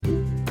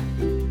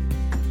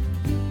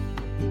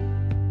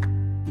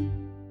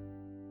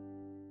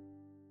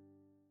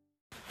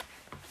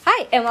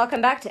and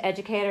welcome back to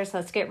Educators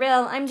Let's Get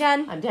Real. I'm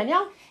Jen. I'm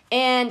Danielle.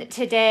 And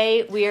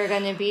today we are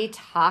going to be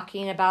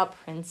talking about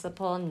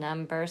principle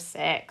number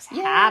 6,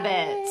 Yay!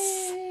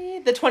 Habits.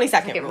 The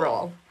 20-second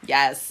rule.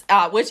 Yes,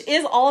 which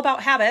is all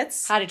about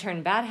habits. How to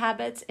turn bad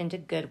habits into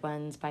good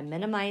ones by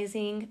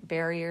minimizing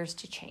barriers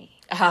to change.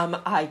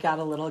 I got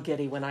a little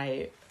giddy when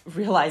I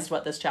realized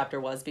what this chapter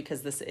was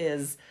because this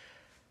is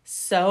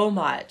so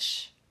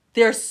much.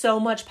 There's so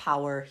much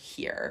power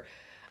here.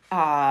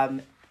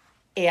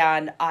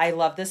 And I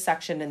love this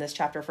section in this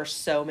chapter for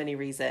so many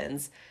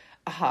reasons.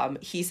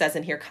 He says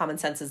in here, common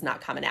sense is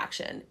not common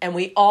action. And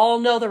we all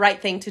know the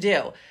right thing to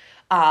do.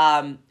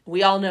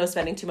 We all know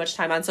spending too much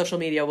time on social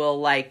media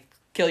will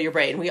kill your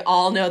brain. We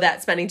all know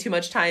that spending too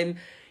much time,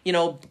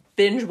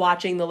 binge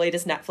watching the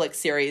latest Netflix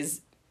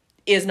series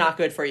is not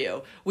good for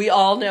you. We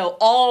all know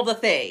all the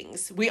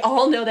things. We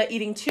all know that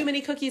eating too many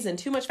cookies and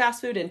too much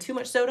fast food and too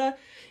much soda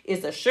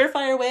is a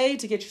surefire way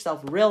to get yourself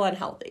real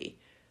unhealthy.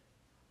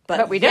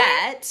 But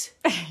yet,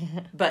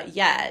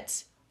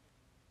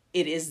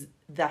 it is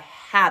the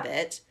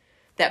habit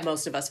that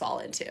most of us fall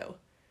into.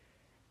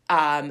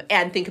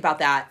 And think about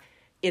that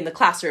in the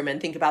classroom and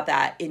think about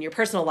that in your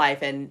personal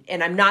life. And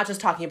I'm not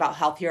just talking about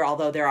health here,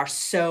 although there are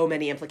so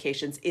many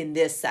implications in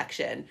this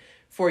section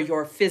for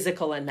your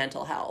physical and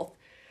mental health.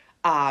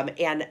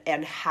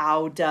 And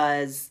how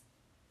do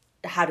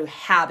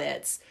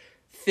habits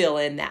fill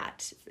in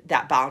that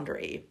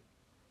boundary?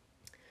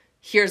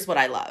 Here's what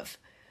I love.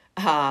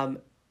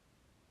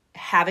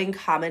 Having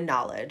common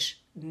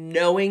knowledge,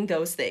 knowing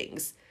those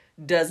things,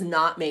 does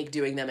not make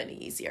doing them any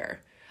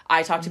easier.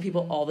 I talk to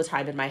people all the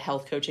time in my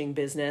health coaching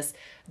business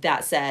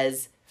that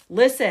says,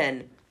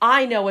 listen,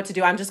 I know what to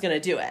do. I'm just going to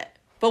do it.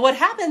 But what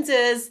happens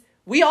is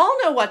we all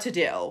know what to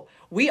do.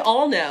 We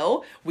all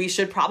know we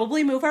should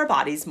probably move our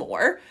bodies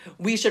more.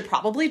 We should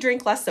probably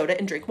drink less soda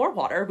and drink more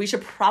water. We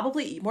should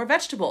probably eat more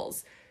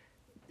vegetables.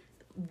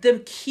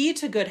 The key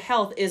to good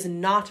health is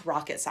not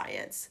rocket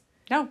science.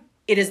 No.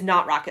 It is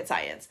not rocket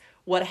science.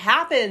 What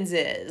happens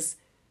is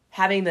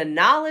having the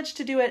knowledge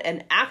to do it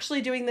and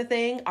actually doing the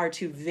thing are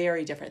two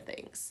very different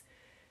things.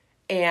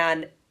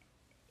 And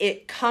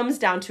it comes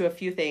down to a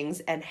few things,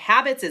 and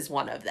habits is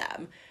one of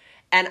them.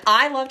 And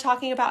I love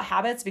talking about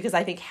habits because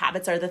I think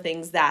habits are the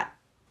things that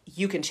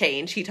you can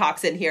change. He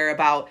talks in here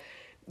about,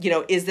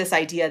 is this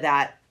idea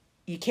that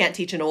you can't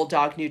teach an old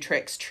dog new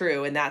tricks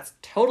true? And that's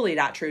totally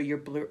not true. Your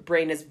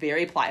brain is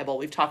very pliable.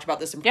 We've talked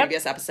about this in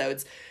previous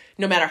episodes,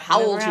 no matter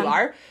how old you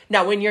are.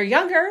 Now, when you're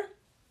younger,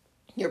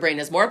 your brain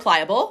is more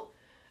pliable,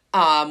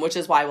 which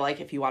is why,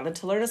 if you wanted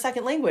to learn a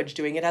second language,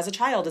 doing it as a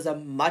child is a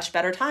much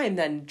better time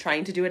than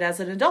trying to do it as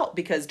an adult,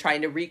 because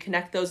trying to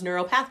reconnect those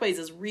neural pathways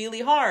is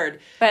really hard.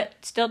 But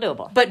still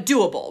doable. But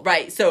doable,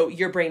 right? So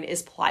your brain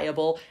is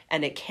pliable,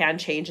 and it can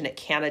change, and it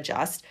can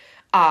adjust.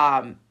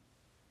 I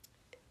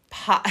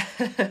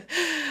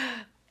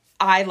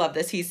love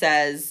this. He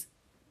says,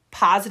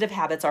 positive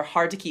habits are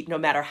hard to keep no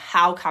matter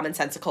how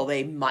commonsensical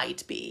they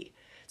might be.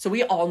 So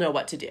we all know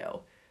what to do,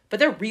 but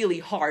they're really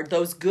hard.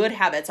 Those good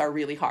habits are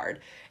really hard.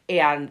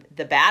 And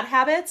the bad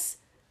habits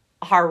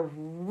are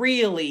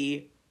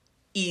really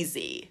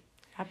easy.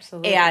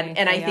 Absolutely.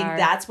 And I think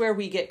that's where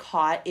we get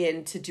caught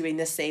into doing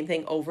the same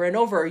thing over and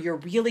over. You're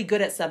really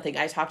good at something.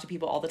 I talk to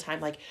people all the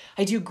time,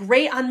 I do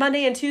great on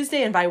Monday and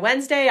Tuesday, and by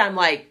Wednesday, I'm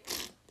like,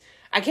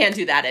 I can't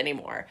do that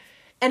anymore.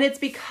 And it's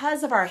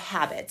because of our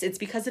habits. It's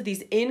because of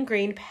these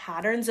ingrained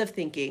patterns of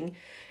thinking.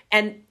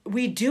 And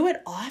we do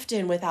it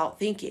often without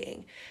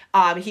thinking.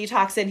 He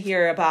talks in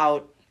here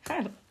about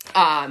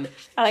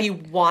he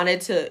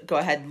wanted to go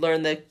ahead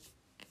learn the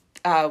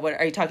what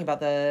are you talking about,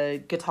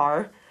 the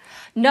guitar?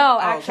 No,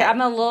 actually, I'm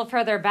a little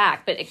further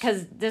back, but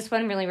because this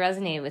one really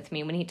resonated with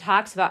me when he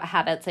talks about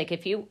habits.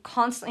 If you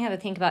constantly have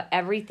to think about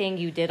everything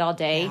you did all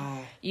day,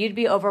 you'd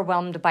be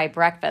overwhelmed by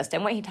breakfast.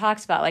 And what he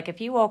talks about,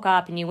 if you woke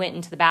up and you went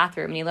into the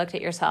bathroom and you looked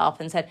at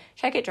yourself and said,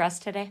 should I get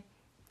dressed today?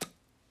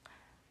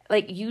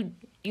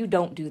 You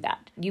don't do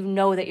that. You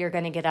know that you're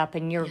going to get up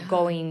and you're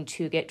going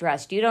to get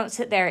dressed. You don't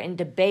sit there and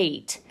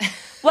debate,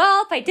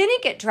 well, if I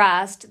didn't get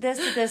dressed,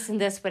 this,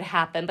 and this would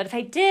happen. But if I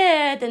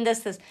did, then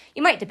this.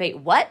 You might debate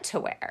what to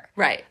wear.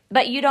 Right.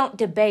 But you don't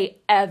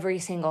debate every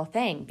single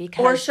thing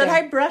because... Or should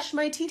I brush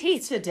my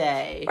teeth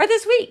today? Or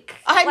this week.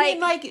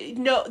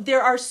 No,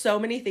 there are so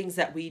many things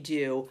that we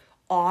do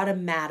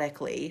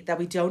automatically that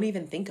we don't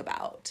even think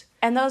about.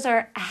 And those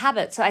are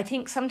habits. So I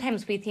think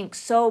sometimes we think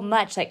so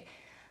much,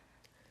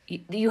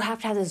 you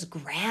have to have this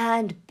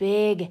grand,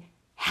 big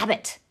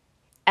habit.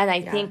 And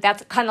I think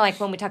that's kind of like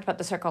when we talked about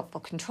the circle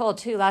of control,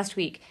 too, last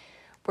week,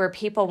 where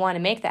people want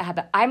to make that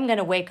habit. I'm going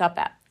to wake up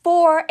at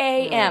 4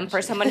 a.m.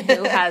 for someone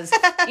who has,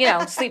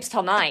 sleeps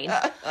till 9.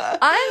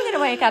 I'm going to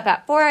wake up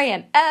at 4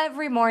 a.m.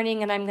 every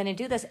morning, and I'm going to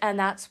do this. And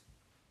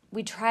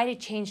we try to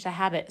change the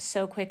habit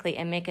so quickly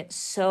and make it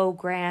so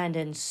grand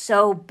and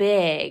so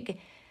big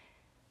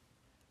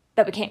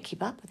that we can't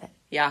keep up with it.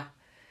 Yeah.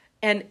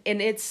 And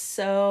it's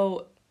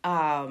so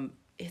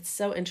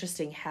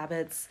interesting.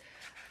 Habits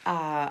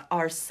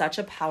are such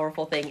a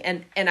powerful thing.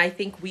 And I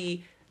think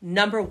we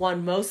number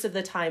one, most of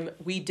the time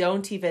we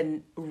don't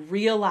even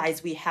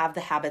realize we have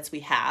the habits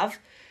we have.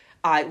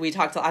 We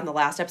talked on the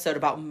last episode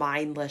about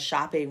mindless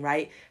shopping,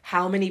 right?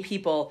 How many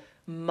people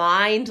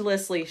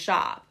mindlessly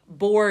shop,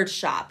 bored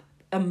shop,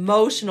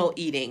 emotional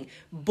eating,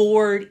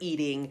 bored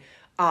eating,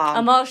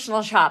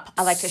 emotional shop.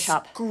 I like to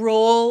shop.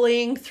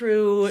 Scrolling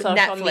through Social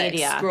Netflix,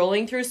 media.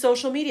 scrolling through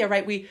social media,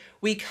 right?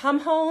 We come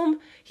home.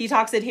 He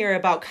talks in here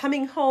about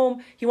coming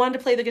home. He wanted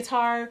to play the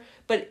guitar,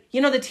 but the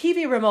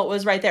TV remote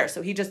was right there.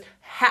 So he just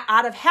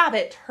out of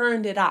habit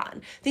turned it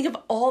on. Think of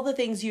all the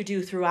things you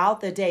do throughout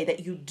the day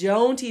that you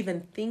don't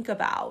even think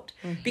about.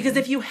 Mm-hmm. Because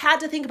if you had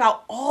to think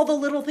about all the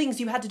little things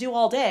you had to do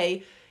all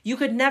day, you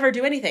could never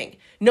do anything.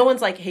 No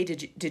one's like, hey,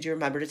 did you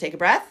remember to take a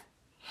breath?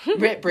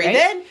 Breathe right?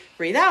 In,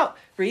 breathe out,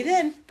 breathe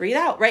in, breathe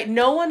out, right?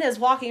 No one is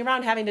walking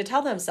around having to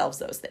tell themselves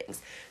those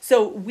things.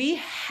 So we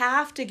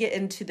have to get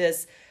into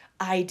this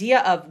idea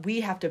of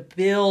we have to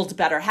build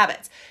better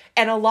habits.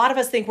 And a lot of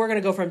us think we're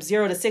going to go from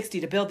 0 to 60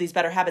 to build these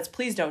better habits.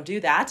 Please don't do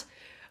that.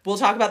 We'll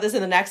talk about this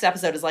in the next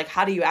episode, is like,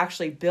 how do you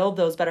actually build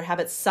those better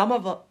habits?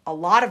 A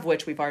lot of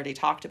which we've already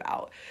talked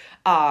about.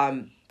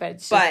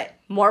 But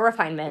more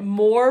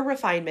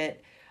refinement.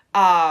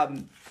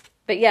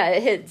 But yeah,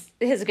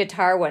 his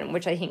guitar one,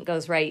 which I think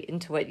goes right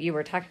into what you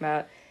were talking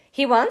about.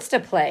 He wants to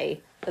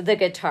play the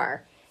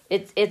guitar.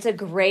 It's a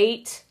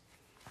great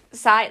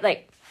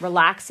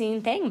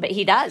relaxing thing, but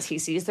he does. He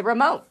sees the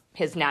remote.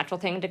 His natural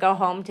thing to go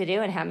home to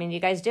do, and how many of you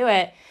guys do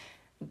it,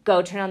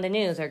 go turn on the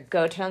news or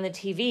go turn on the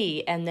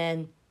TV, and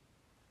then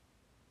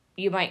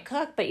you might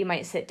cook, but you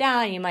might sit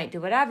down, you might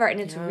do whatever, and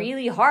it's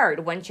really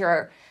hard once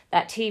that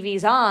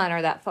TV's on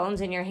or that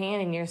phone's in your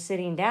hand and you're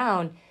sitting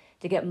down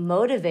to get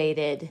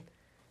motivated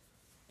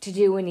to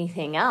do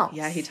anything else.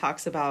 Yeah, he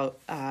talks about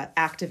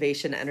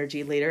activation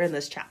energy later in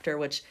this chapter,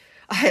 which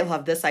I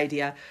love this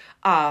idea.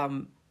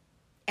 And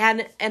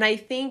I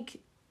think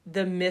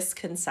the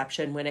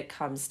misconception when it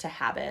comes to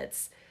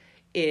habits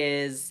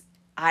is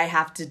I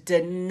have to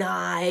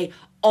deny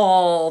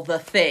all the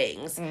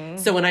things. Mm-hmm.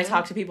 So when I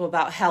talk to people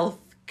about health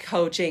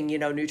coaching,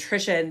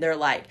 nutrition, they're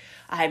like,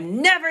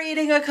 I'm never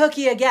eating a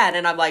cookie again.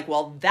 And I'm like,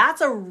 well,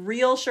 that's a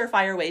real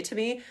surefire way to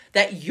me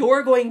that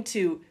you're going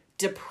to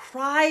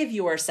deprive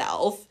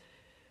yourself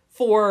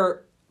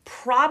for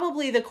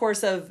probably the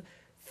course of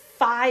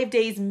 5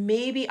 days,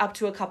 maybe up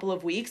to a couple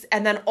of weeks.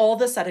 And then all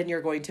of a sudden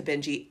you're going to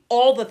binge eat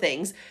all the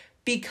things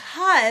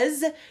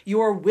because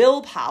your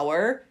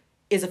willpower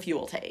is a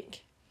fuel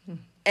tank.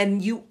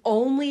 And you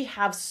only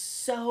have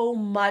so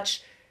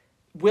much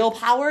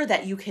willpower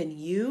that you can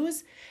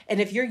use. And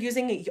if you're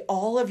using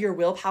all of your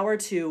willpower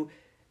to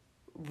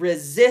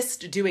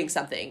resist doing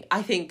something,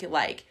 I think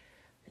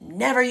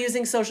never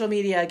using social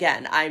media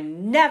again.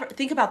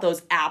 Think about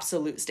those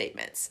absolute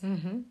statements.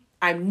 Mm-hmm.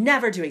 I'm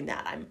never doing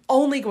that. I'm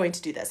only going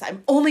to do this.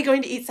 I'm only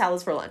going to eat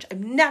salads for lunch.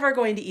 I'm never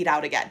going to eat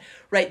out again,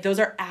 right? Those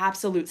are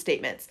absolute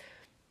statements.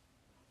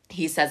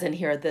 He says in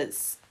here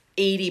this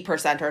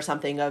 80% or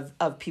something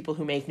of people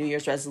who make New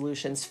Year's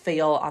resolutions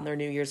fail on their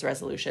New Year's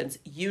resolutions.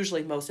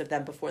 Usually most of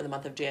them before the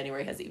month of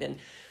January has even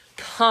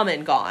come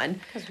and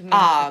gone.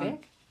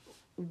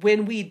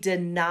 When we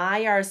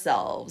deny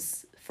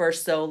ourselves for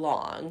so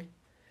long,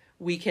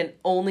 we can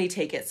only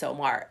take it so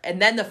far.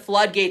 And then the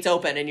floodgates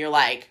open and you're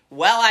like,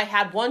 well, I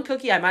had one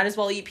cookie. I might as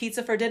well eat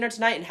pizza for dinner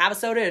tonight and have a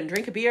soda and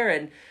drink a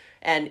beer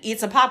and eat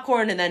some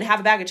popcorn and then have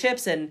a bag of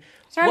chips. And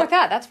sorry with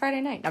that. That's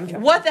Friday night. I'm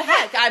joking. What the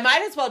heck? I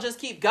might as well just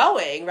keep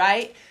going,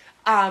 right?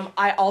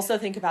 I also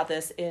think about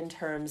this in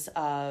terms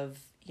of,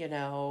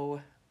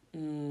 you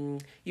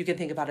can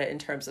think about it in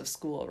terms of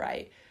school,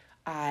 right?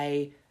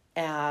 I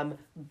am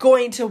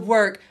going to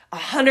work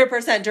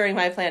 100% during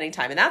my planning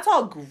time. And that's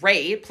all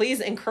great.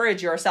 Please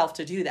encourage yourself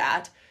to do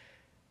that.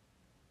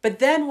 But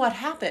then what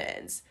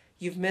happens?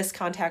 You've missed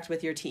contact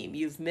with your team.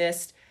 You've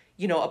missed,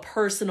 a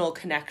personal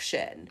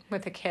connection.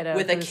 With a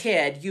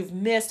kid. You've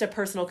missed a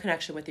personal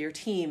connection with your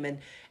team.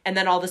 And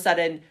then all of a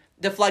sudden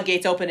the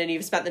floodgates open and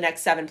you've spent the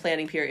next 7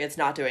 planning periods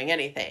not doing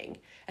anything.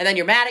 And then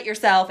you're mad at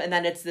yourself. And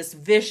then it's this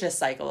vicious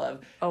cycle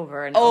of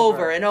over and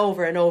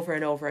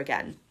over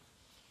again.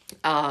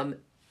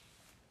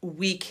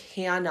 We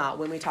cannot,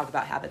 when we talk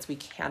about habits, we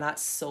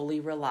cannot solely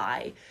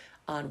rely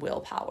on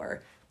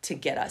willpower to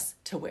get us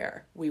to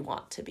where we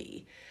want to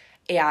be.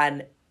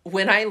 And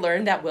when I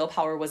learned that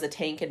willpower was a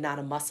tank and not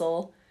a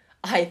muscle,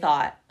 I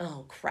thought,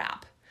 oh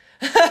crap.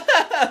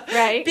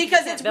 Right.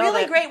 Because it's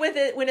really great with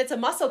it when it's a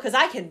muscle because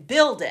I can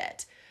build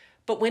it.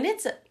 But when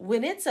it's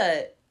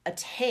a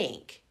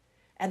tank,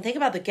 and think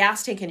about the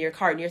gas tank in your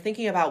car and you're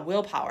thinking about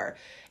willpower,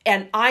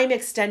 and I'm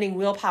extending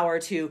willpower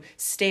to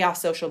stay off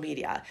social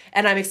media,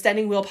 and I'm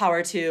extending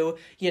willpower to,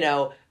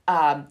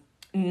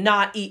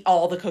 not eat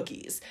all the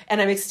cookies,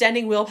 and I'm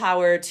extending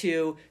willpower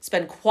to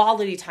spend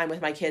quality time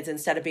with my kids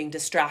instead of being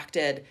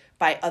distracted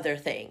by other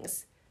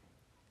things.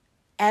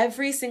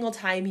 Every single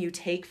time you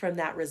take from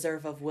that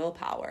reserve of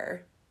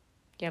willpower,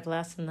 you have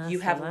less and less.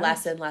 You have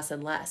less and less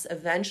and less.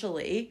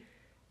 Eventually,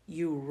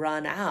 you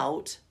run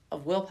out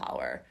of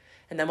willpower.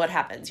 And then what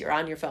happens? You're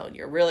on your phone.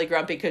 You're really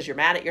grumpy because you're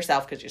mad at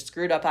yourself because you're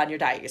screwed up on your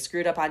diet. You're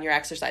screwed up on your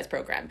exercise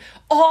program.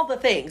 All the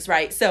things,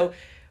 right? So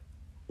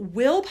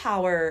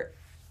willpower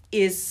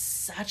is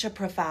such a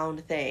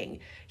profound thing.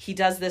 He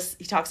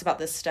talks about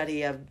this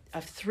study of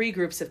 3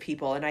 groups of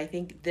people. And I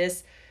think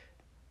this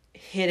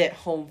hit it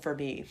home for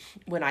me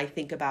when I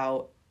think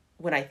about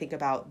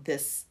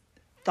this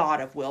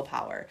thought of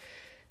willpower.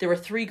 There were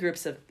 3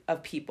 groups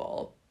of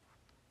people.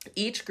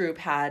 Each group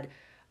had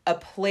a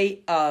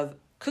plate of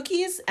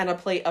cookies and a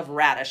plate of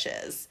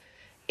radishes.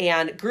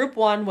 And group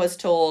 1 was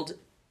told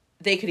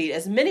they could eat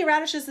as many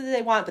radishes as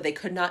they want, but they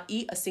could not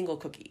eat a single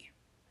cookie.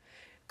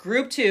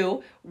 Group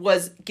 2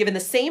 was given the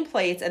same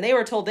plates and they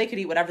were told they could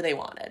eat whatever they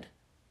wanted.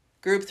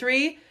 Group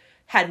 3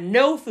 had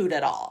no food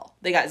at all.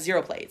 They got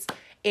 0 plates.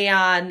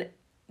 And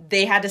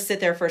they had to sit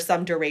there for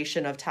some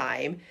duration of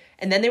time.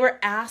 And then they were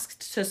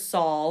asked to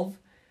solve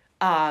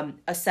a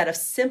set of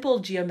simple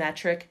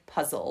geometric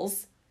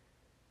puzzles.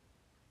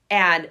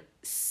 And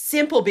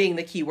simple being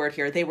the key word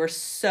here. They were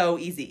so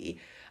easy.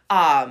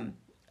 I'm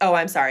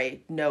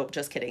sorry. No,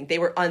 just kidding. They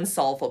were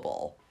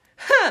unsolvable.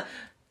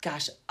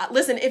 Gosh,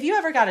 listen, if you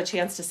ever got a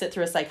chance to sit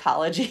through a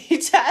psychology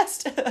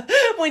test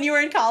when you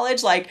were in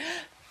college, like,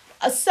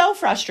 so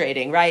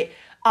frustrating, right?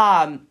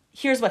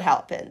 Here's what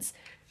happens.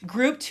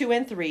 Group 2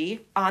 and 3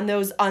 on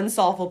those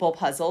unsolvable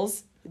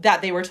puzzles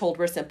that they were told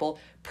were simple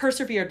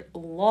persevered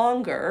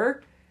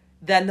longer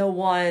than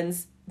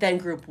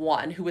group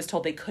 1 who was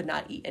told they could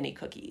not eat any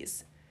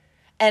cookies.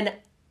 And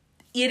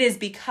it is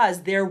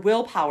because their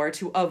willpower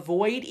to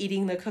avoid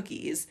eating the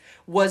cookies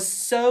was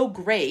so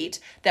great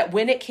that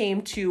when it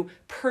came to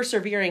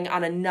persevering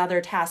on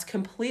another task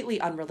completely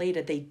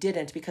unrelated, they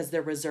didn't because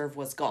their reserve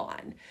was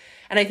gone.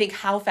 And I think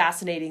how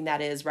fascinating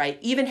that is, right?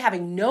 Even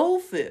having no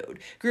food,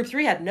 group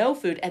 3 had no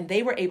food and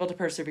they were able to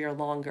persevere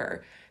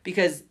longer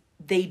because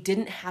they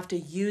didn't have to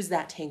use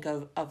that tank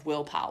of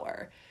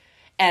willpower.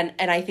 And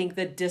I think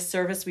the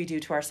disservice we do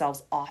to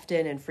ourselves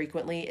often and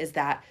frequently is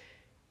that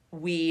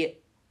we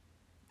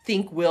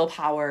think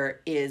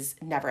willpower is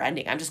never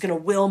ending. I'm just going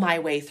to will my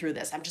way through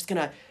this.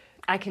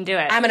 I can do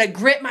it. I'm going to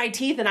grit my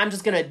teeth and I'm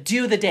just going to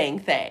do the dang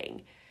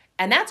thing.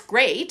 And that's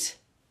great.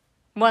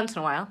 Once in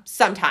a while.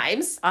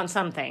 Sometimes. On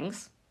some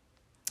things.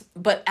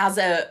 But as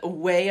a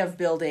way of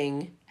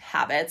building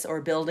habits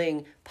or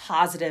building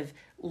positive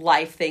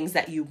life things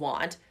that you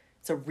want,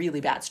 it's a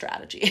really bad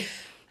strategy.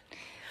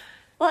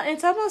 Well,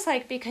 it's almost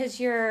like because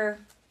you're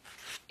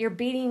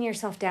beating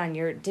yourself down,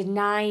 you're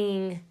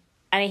denying,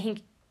 and I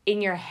think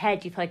in your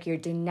head you feel like you're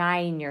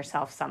denying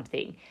yourself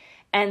something.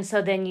 And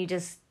so then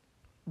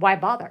why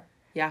bother?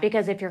 Yeah.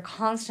 Because if you're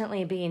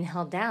constantly being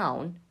held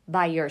down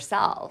by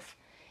yourself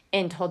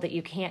and told that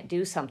you can't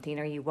do something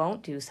or you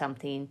won't do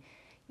something,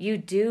 you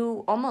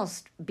do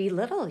almost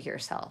belittle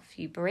yourself.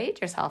 You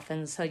berate yourself.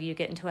 And so you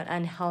get into an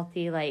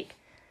unhealthy,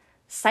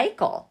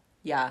 cycle.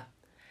 Yeah.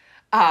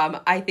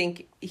 I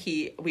think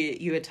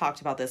you had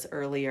talked about this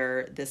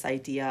earlier, this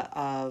idea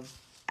of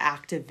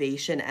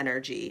activation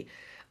energy.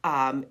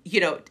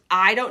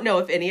 I don't know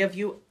if any of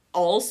you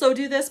also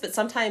do this, but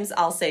sometimes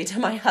I'll say to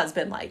my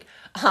husband,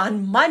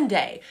 on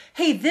Monday,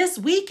 hey, this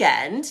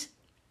weekend,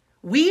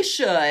 we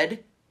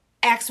should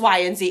X, Y,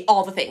 and Z,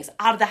 all the things,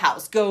 out of the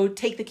house, go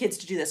take the kids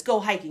to do this,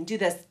 go hiking, do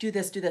this, do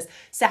this, do this.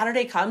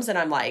 Saturday comes and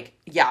I'm like,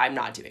 yeah, I'm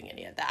not doing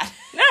any of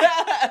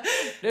that.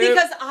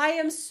 Because I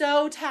am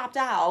so tapped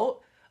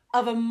out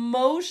of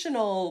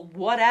emotional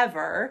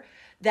whatever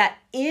that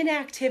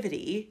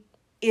inactivity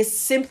is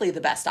simply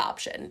the best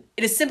option.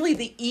 It is simply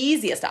the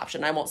easiest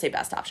option. I won't say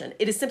best option.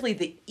 It is simply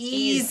the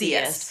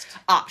easiest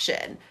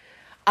option.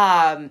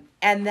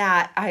 And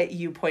that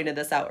you pointed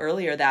this out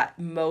earlier, that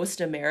most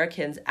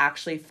Americans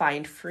actually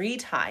find free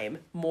time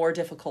more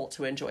difficult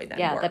to enjoy than work.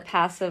 Yeah, the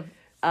passive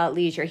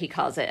leisure, he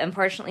calls it.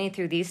 Unfortunately,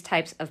 through these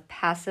types of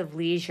passive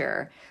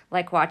leisure,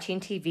 like watching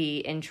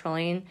TV and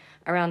trolling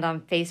around on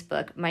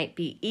Facebook, might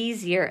be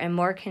easier and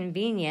more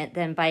convenient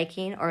than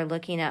biking or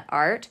looking at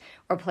art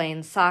or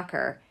playing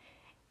soccer.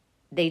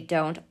 They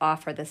don't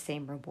offer the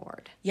same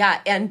reward.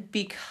 Yeah, and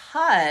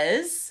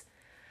because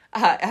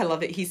I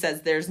love it. He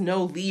says there's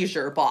no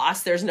leisure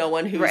boss. There's no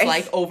one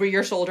who's over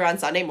your shoulder on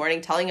Sunday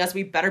morning telling us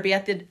we better be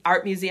at the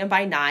art museum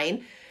by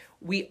 9.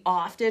 We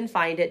often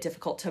find it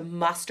difficult to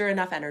muster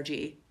enough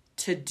energy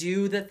to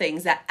do the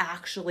things that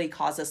actually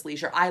cause us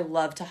leisure. I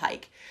love to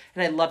hike,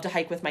 and I love to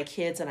hike with my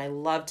kids, and I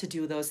love to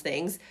do those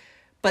things.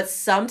 But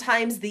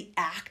sometimes the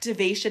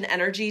activation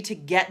energy to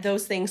get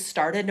those things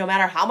started, no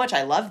matter how much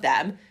I love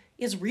them,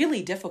 is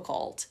really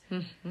difficult.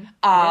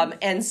 Mm-hmm.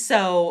 And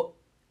so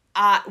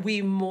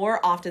we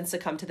more often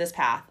succumb to this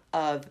path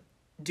of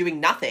doing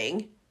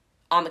nothing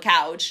on the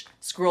couch,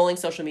 scrolling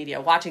social media,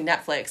 watching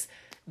Netflix,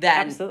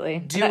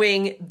 than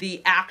doing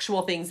the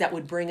actual things that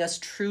would bring us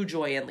true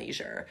joy and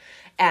leisure.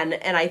 And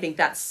I think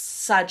that's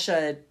such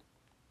a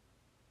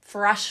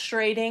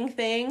frustrating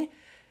thing,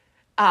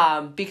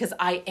 because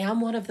I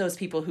am one of those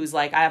people who's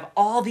I have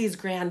all these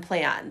grand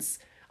plans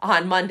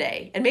on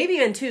Monday and maybe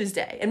even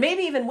Tuesday and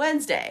maybe even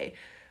Wednesday.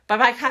 But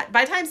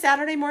by the time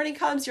Saturday morning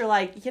comes, you're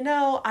like,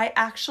 I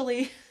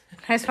actually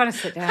I just want to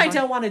sit down. I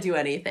don't want to do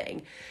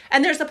anything.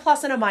 And there's a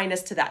plus and a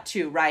minus to that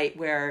too, right?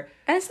 Where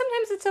And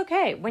sometimes it's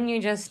okay when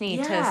you just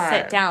need to Yeah.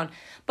 sit down.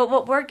 But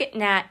what we're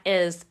getting at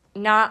is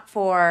not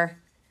for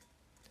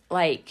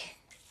like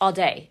all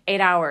day,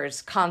 8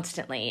 hours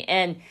constantly.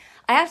 And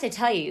I have to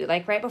tell you,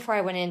 like right before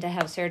I went in to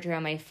have surgery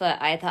on my foot,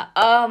 I thought,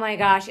 oh my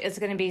gosh, it's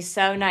going to be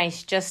so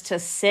nice just to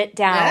sit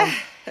down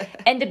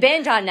and to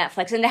binge on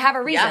Netflix and to have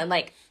a reason. Yeah.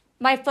 Like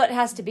my foot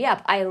has to be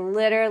up. I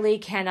literally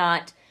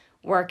cannot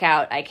work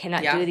out. I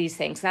cannot Yeah. do these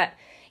things. That,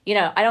 you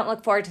know, I don't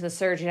look forward to the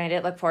surgery. I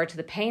didn't look forward to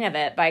the pain of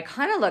it, but I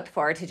kind of looked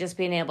forward to just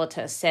being able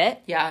to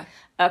sit. yeah.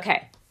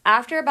 Okay.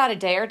 After about a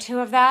day or two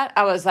of that,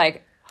 I was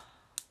like,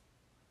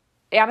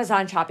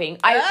 Amazon shopping.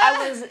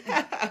 I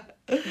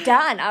was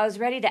done. I was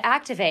ready to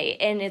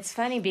activate. And it's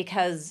funny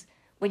because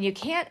when you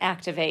can't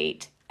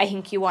activate, I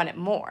think you want it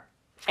more.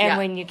 And Yeah.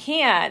 when you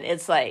can't,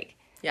 it's like,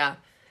 Yeah.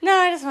 no,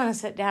 I just want to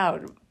sit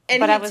down. And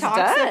but he I was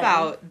talks done.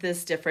 about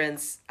this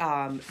difference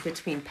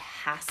between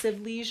passive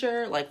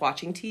leisure, like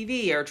watching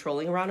TV or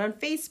trolling around on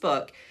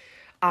Facebook.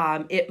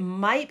 It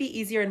might be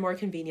easier and more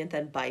convenient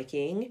than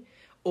biking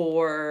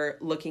or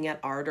looking at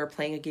art or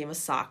playing a game of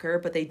soccer,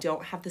 but they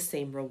don't have the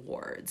same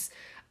rewards.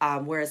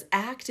 Whereas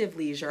active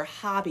leisure,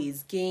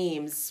 hobbies,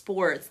 games,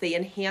 sports, they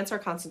enhance our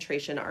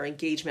concentration, our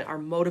engagement, our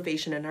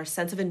motivation, and our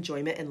sense of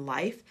enjoyment in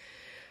life.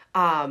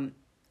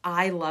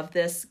 I love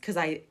this because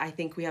I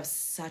think we have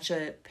such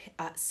a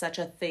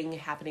thing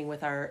happening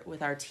with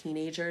our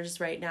teenagers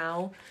right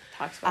now.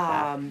 Talks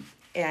about that.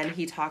 And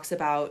he talks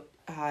about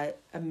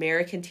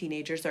American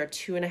teenagers are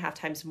 2.5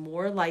 times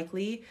more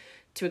likely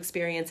to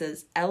experience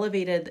as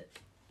elevated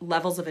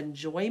levels of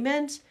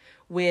enjoyment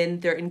when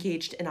they're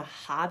engaged in a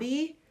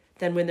hobby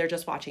than when they're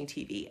just watching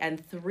TV,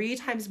 and 3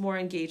 times more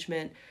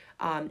engagement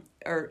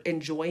or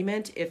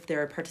enjoyment if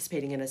they're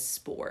participating in a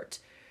sport.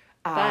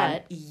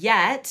 But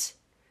Yet,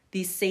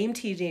 these same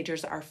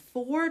teenagers are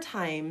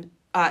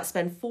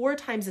spend 4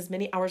 times as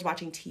many hours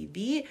watching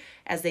TV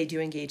as they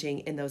do engaging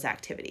in those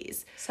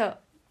activities. So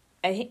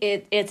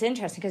it's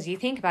interesting because you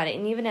think about it,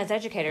 and even as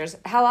educators,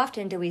 how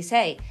often do we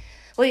say,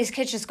 well, these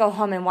kids just go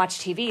home and watch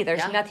TV. There's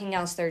Yeah. nothing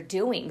else they're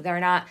doing. They're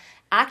not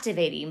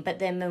activating. But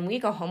then when we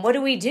go home, what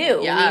do?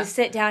 Yeah. We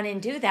sit down and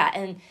do that.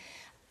 And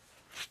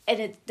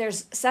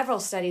there's several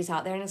studies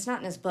out there, and it's not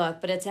in this book,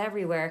 but it's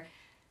everywhere.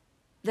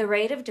 The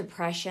rate of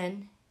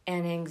depression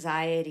and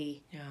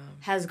anxiety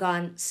has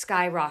gone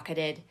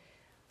skyrocketed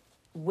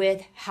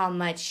with how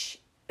much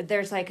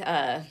there's like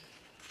a,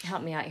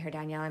 help me out here,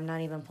 Danielle, I'm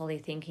not even fully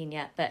thinking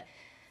yet, but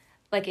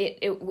like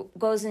it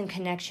goes in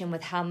connection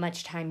with how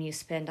much time you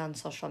spend on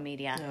social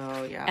media.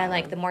 Oh, yeah. And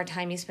like the more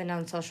time you spend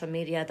on social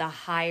media, the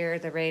higher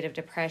the rate of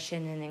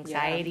depression and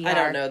anxiety I are.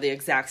 don't know the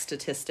exact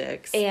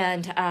statistics.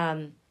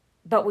 And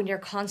but when you're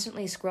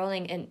constantly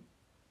scrolling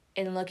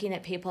and looking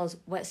at people's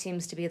what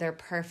seems to be their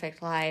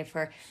perfect life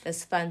or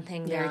this fun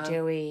thing they're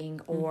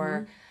doing,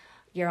 or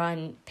you're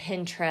on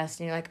Pinterest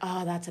and you're like,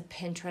 oh, that's a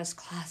Pinterest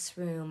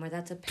classroom or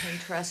that's a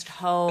Pinterest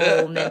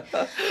home, and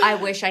I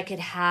wish I could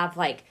have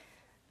like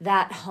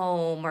that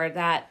home or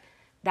that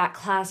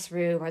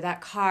classroom or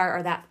that car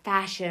or that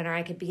fashion, or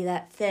I could be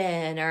that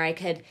thin, or I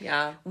could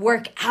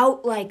work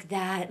out like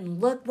that,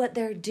 and look what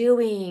they're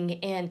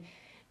doing. And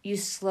you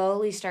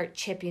slowly start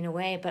chipping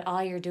away, but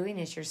all you're doing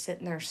is you're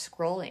sitting there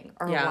scrolling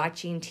or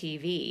watching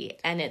TV,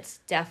 and it's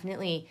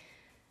definitely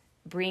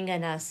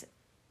bringing us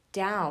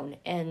down.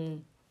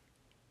 And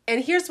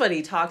here's what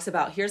he talks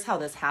about. Here's how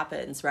this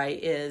happens,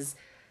 right? Is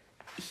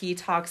he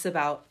talks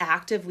about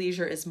active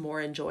leisure is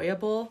more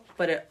enjoyable,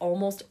 but it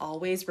almost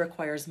always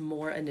requires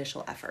more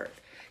initial effort.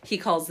 He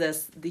calls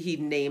this, he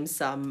names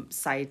some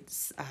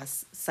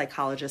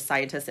psychologists,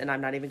 scientists, and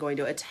I'm not even going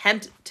to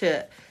attempt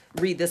to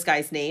read this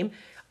guy's name.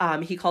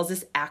 He calls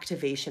this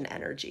activation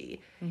energy.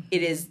 Mm-hmm.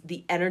 It is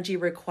the energy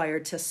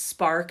required to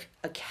spark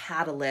a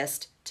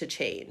catalyst to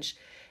change.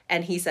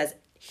 And he says,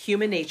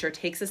 human nature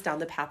takes us down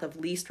the path of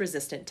least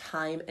resistance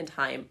time and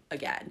time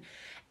again.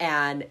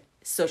 And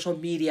social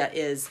media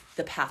is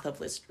the path of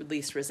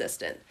least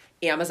resistance.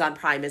 Amazon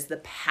Prime is the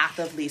path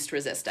of least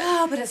resistance.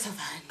 Oh, but it's so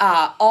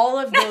fun. All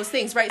of those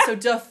things, right? So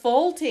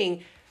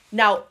defaulting.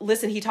 Now,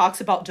 listen, he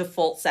talks about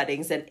default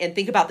settings, and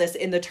think about this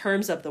in the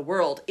terms of the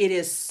world. It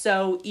is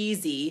so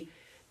easy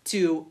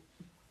to,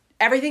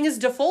 everything is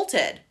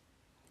defaulted.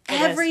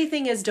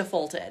 Everything is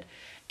defaulted.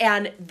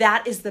 And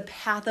that is the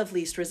path of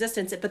least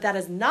resistance, but that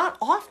is not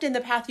often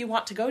the path you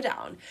want to go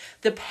down.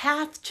 The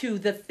path to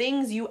the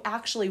things you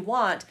actually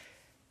want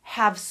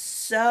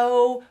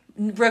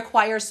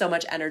require so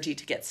much energy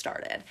to get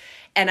started.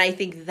 And I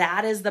think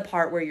that is the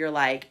part where you're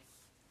like,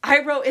 I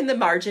wrote in the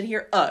margin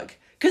here, ugh,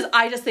 because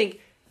I just think,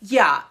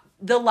 yeah,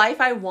 the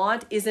life I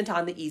want isn't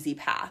on the easy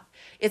path.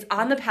 It's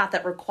on the path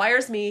that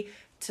requires me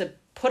to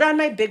put on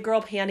my big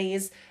girl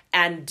panties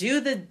and do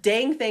the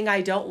dang thing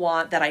I don't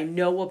want that I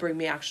know will bring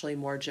me actually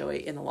more joy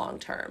in the long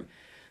term.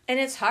 And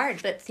it's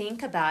hard, but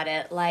think about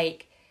it,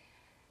 like,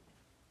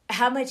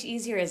 how much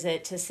easier is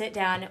it to sit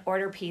down,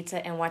 order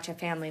pizza, and watch a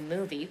family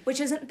movie, which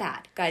isn't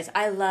bad. Guys,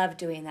 I love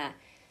doing that.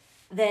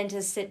 Than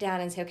to sit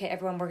down and say, okay,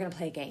 everyone, we're going to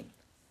play a game.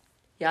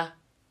 Yeah.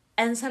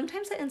 And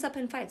sometimes it ends up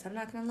in fights. I'm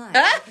not going to lie.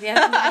 Like, if you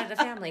haven't had a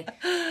family.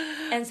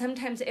 And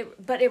sometimes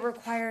it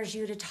requires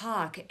you to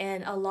talk.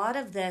 And a lot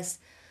of this,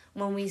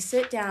 when we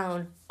sit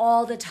down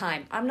all the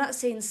time, I'm not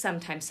saying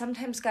sometimes.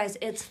 Sometimes, guys,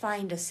 it's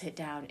fine to sit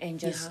down and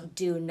just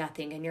do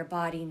nothing. And your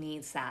body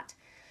needs that.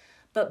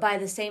 But by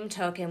the same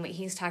token, what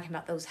he's talking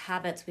about, those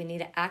habits, we need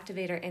to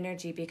activate our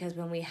energy, because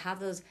when we have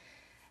those,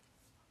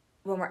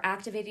 when we're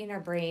activating our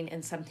brain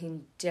in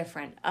something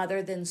different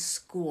other than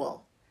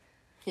school,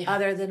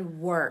 other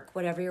than work,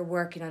 whatever you're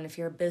working on, if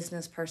you're a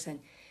business person,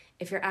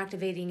 if you're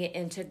activating it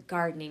into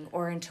gardening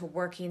or into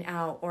working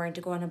out or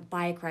into going on a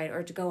bike ride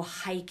or to go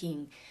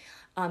hiking,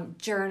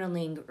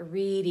 journaling,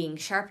 reading,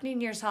 sharpening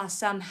your saw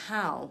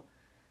somehow,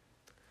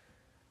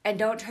 and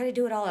don't try to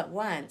do it all at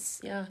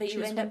once, but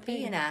you end up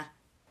being a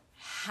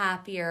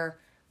happier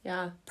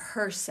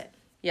person.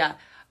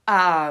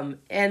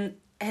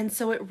 And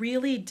so it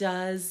really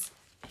does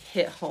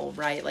hit home,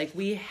 right? Like,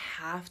 we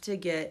have to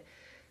get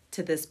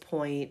to this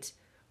point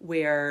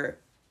where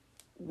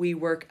we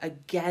work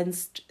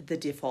against the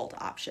default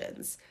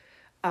options.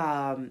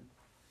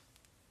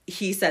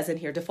 He says in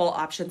here, default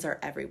options are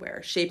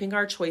everywhere, shaping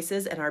our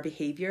choices and our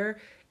behavior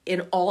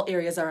in all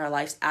areas of our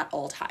lives at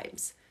all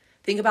times.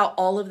 Think about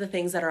all of the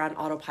things that are on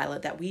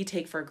autopilot that we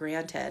take for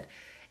granted.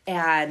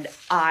 And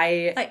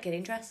like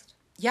getting dressed.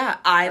 Yeah,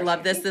 I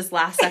love this. This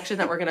last section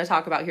that we're going to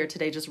talk about here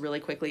today, just really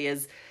quickly,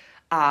 is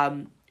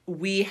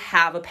we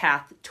have a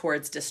path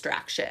towards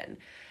distraction.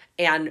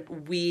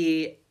 And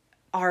we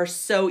are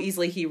so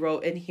easily, he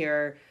wrote in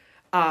here,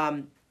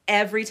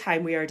 every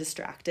time we are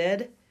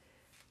distracted,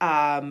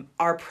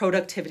 our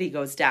productivity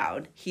goes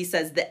down. He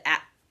says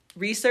that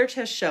research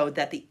has showed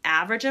that the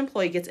average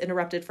employee gets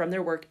interrupted from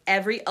their work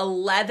every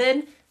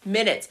 11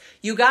 minutes.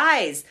 You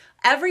guys,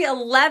 every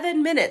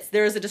 11 minutes,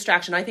 there is a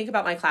distraction. I think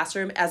about my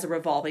classroom as a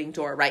revolving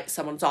door, right?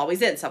 Someone's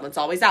always in, someone's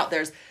always out.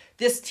 There's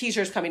this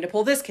teacher's coming to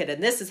pull this kid,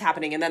 and this is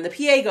happening, and then the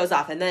PA goes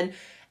off, and then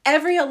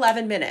every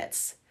 11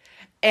 minutes.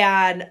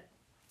 And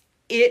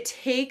it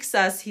takes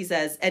us, he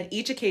says, and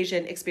each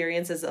occasion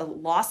experiences a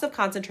loss of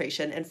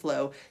concentration and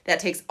flow that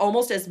takes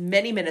almost as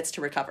many minutes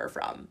to recover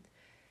from.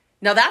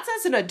 Now, that's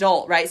as an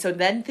adult, right? So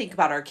then think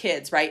about our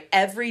kids, right?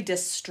 Every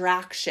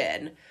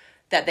distraction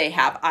that they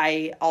have.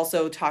 I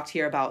also talked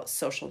here about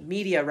social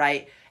media,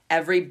 right?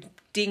 Every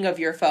ding of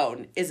your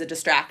phone is a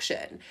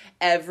distraction.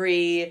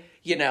 Every,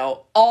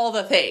 all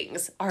the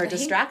things are a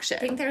distraction.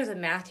 I think there was a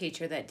math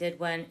teacher that did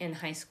one in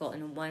high school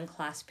in one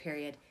class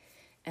period,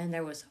 and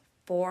there was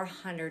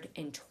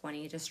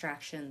 420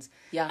 distractions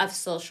of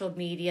social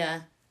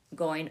media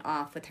going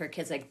off with her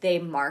kids. Like, they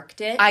marked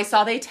it. I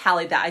saw they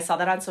tallied that. I saw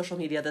that on social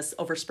media this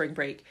over spring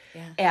break.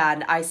 Yeah.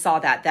 And I saw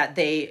that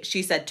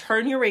she said,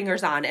 turn your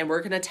ringers on and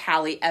we're going to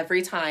tally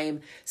every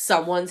time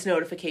someone's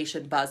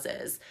notification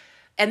buzzes.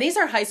 And these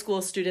are high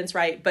school students,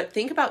 right? But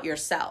think about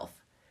yourself.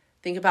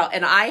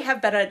 And I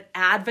have been an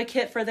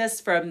advocate for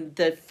this from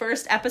the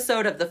first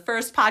episode of the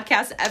first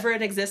podcast ever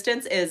in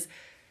existence is,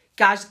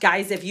 gosh,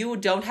 guys, if you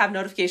don't have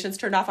notifications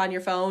turned off on your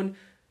phone,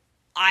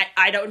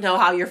 I don't know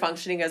how you're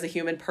functioning as a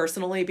human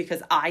personally,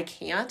 because I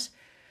can't,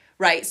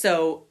 right?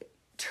 So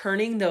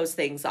turning those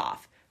things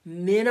off,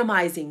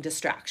 minimizing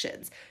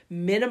distractions,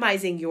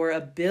 minimizing your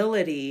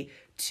ability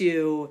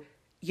to,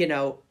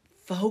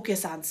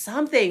 focus on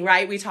something,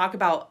 right? We talk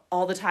about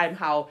all the time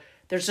how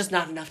there's just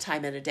not enough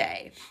time in a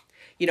day.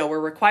 We're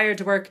required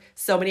to work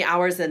so many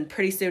hours, and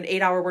pretty soon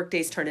 8-hour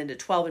workdays turn into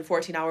 12 and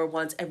 14-hour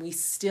ones, and we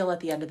still at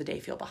the end of the day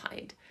feel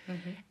behind.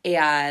 Mm-hmm.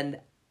 And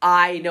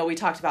I know we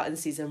talked about in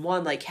season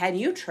 1, like, can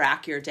you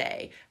track your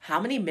day? How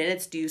many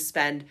minutes do you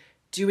spend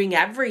doing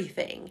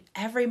everything?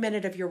 Every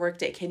minute of your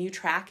workday, can you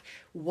track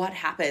what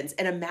happens?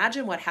 And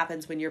imagine what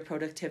happens when your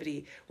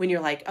productivity, when you're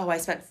like, oh, I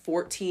spent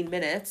 14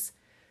 minutes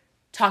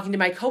talking to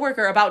my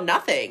coworker about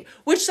nothing,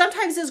 which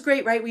sometimes is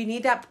great, right? We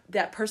need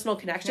that personal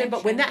connection.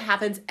 But when that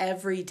happens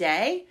every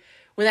day,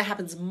 when that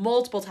happens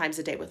multiple times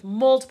a day with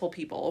multiple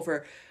people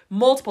over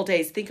multiple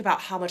days, think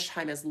about how much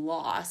time is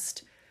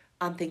lost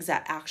on things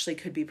that actually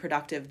could be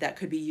productive, that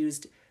could be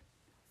used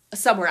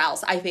somewhere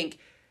else. I think,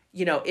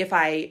 if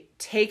I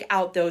take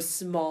out those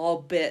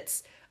small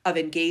bits of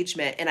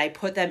engagement and I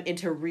put them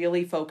into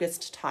really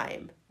focused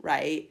time,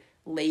 right,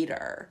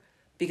 later,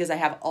 because I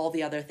have all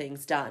the other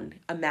things done,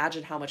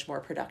 imagine how much more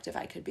productive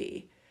I could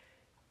be.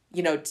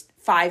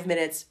 5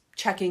 minutes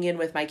checking in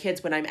with my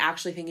kids when I'm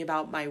actually thinking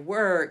about my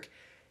work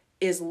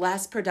is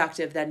less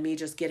productive than me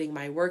just getting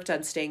my work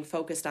done, staying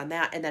focused on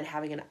that, and then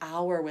having an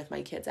hour with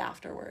my kids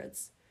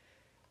afterwards.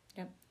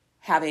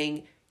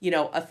 Having,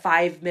 a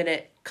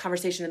 5-minute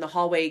conversation in the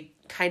hallway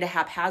kind of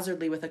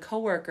haphazardly with a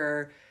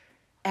coworker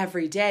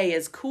every day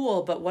is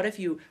cool. But what if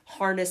you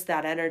harness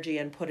that energy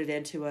and put it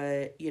into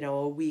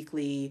a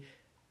weekly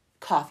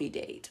coffee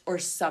date or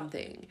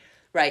something,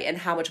 right? And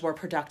how much more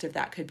productive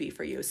that could be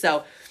for you.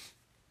 So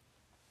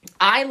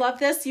I love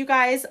this, you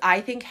guys.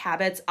 I think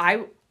habits,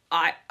 I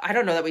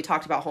don't know that we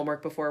talked about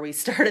homework before we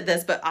started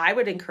this, but I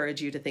would encourage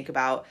you to think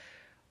about,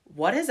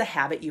 what is a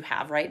habit you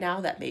have right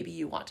now that maybe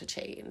you want to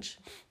change?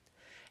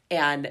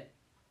 And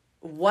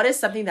what is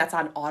something that's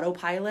on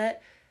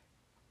autopilot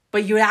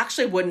but you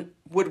actually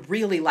would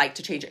really like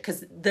to change it,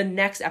 because the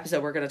next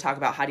episode we're going to talk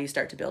about how do you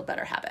start to build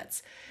better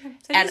habits. So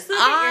And just look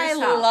at I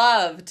yourself.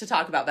 love to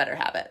talk about better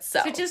habits.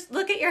 So just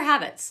look at your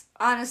habits.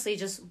 Honestly,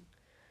 just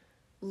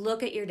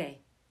look at your day.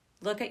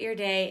 Look at your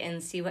day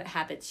and see what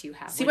habits you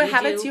have. see what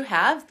habits you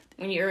have.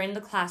 when you're in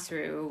the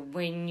classroom,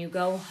 when you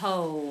go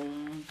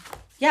home,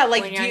 Yeah,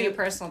 like when you're on your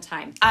personal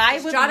time.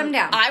 Just jot them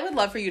down. I would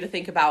love for you to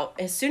think about,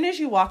 as soon as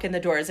you walk in the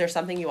door, is there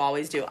something you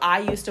always do? I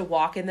used to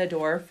walk in the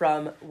door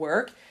from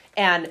work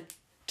and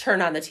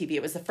turn on the TV.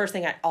 It was the first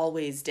thing I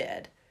always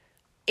did.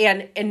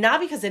 And not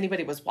because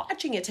anybody was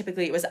watching it,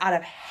 typically it was out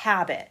of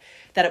habit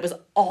that it was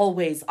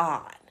always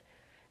on.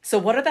 So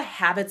what are the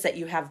habits that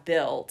you have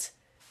built,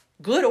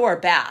 good or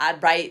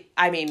bad, right?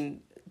 I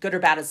mean, good or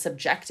bad is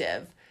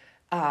subjective.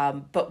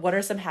 But what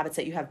are some habits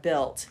that you have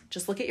built?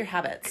 Just look at your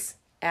habits,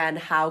 and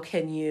how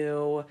can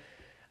you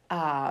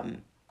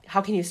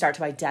start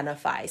to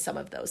identify some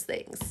of those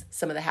things,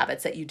 some of the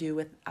habits that you do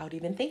without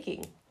even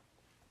thinking.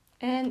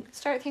 And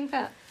start thinking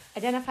about,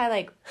 identify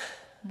like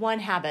one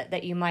habit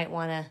that you might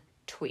want to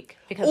tweak,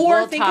 because Or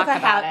we'll think talk of a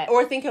about it.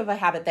 or think of a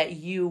habit that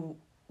you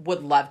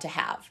would love to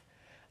have.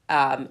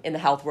 In the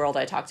health world,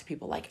 I talk to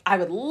people like, I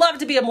would love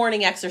to be a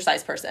morning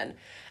exercise person.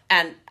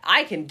 And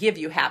I can give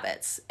you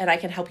habits, and I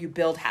can help you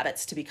build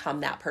habits to become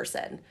that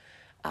person.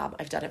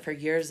 I've done it for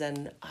years,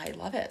 and I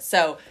love it.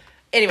 So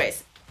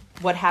anyways,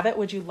 what habit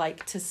would you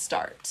like to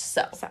start?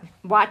 So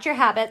Watch your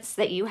habits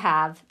that you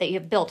have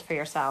built for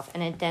yourself,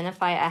 and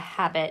identify a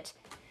habit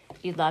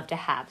you'd love to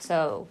have.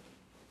 So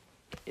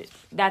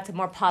that's a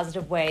more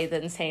positive way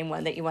than saying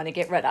one that you want to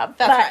get rid of.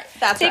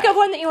 Think of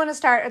one that you want to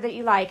start or that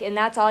you like, and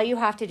that's all you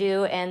have to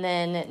do. And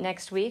then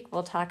next week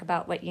we'll talk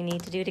about what you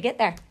need to do to get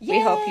there. Yay!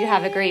 We hope you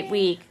have a great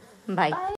week. Bye.